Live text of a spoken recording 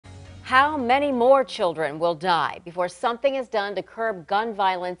How many more children will die before something is done to curb gun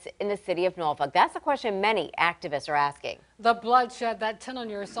violence in the city of Norfolk? That's a question many activists are asking. The bloodshed that 10 on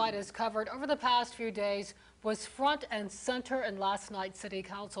Your Side has covered over the past few days was front and center in last night's city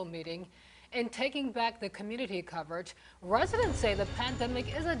council meeting. In taking back the community coverage, residents say the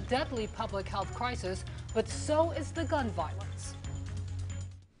pandemic is a deadly public health crisis, but so is the gun violence.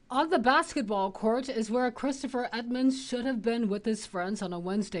 On the basketball court is where Christopher Edmonds should have been with his friends on a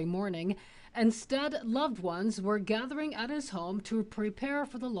Wednesday morning. Instead, loved ones were gathering at his home to prepare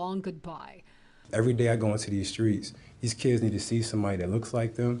for the long goodbye. Every day I go into these streets, these kids need to see somebody that looks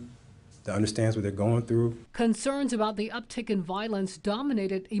like them, that understands what they're going through. Concerns about the uptick in violence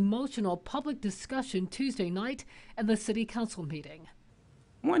dominated emotional public discussion Tuesday night at the city council meeting.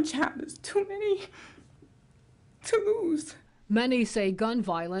 One child is too many to lose. Many say gun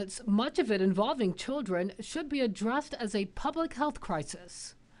violence, much of it involving children, should be addressed as a public health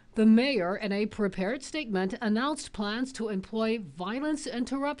crisis. The mayor, in a prepared statement, announced plans to employ violence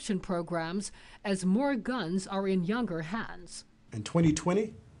interruption programs as more guns are in younger hands. In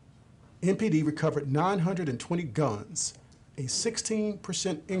 2020, MPD recovered 920 guns, a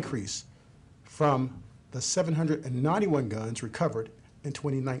 16% increase from the 791 guns recovered in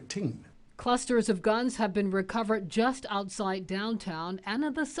 2019. Clusters of guns have been recovered just outside downtown and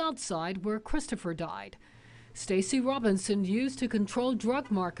on the south side where Christopher died. Stacy Robinson used to control drug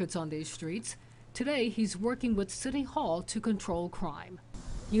markets on these streets. Today, he's working with City Hall to control crime.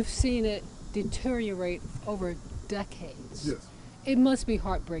 You've seen it deteriorate over decades. Yes. It must be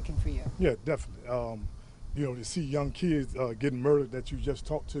heartbreaking for you. Yeah, definitely. To see young kids getting murdered that you just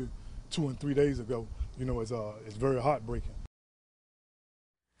talked to 2 and 3 days ago, it's very heartbreaking.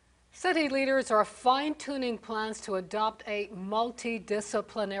 City leaders are fine-tuning plans to adopt a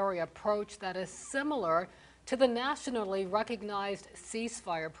multidisciplinary approach that is similar to the nationally recognized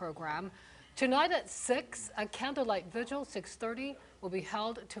ceasefire program. Tonight at 6, a candlelight vigil, 6:30, will be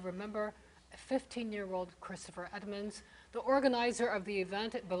held to remember 15-year-old Christopher Edmonds. The organizer of the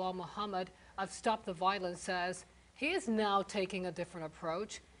event, Bilal Muhammad of Stop the Violence, says he is now taking a different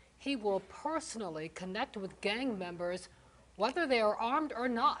approach. He will personally connect with gang members, whether they are armed or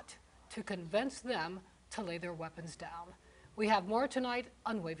not, to convince them to lay their weapons down. We have more tonight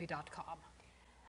on WAVY.com.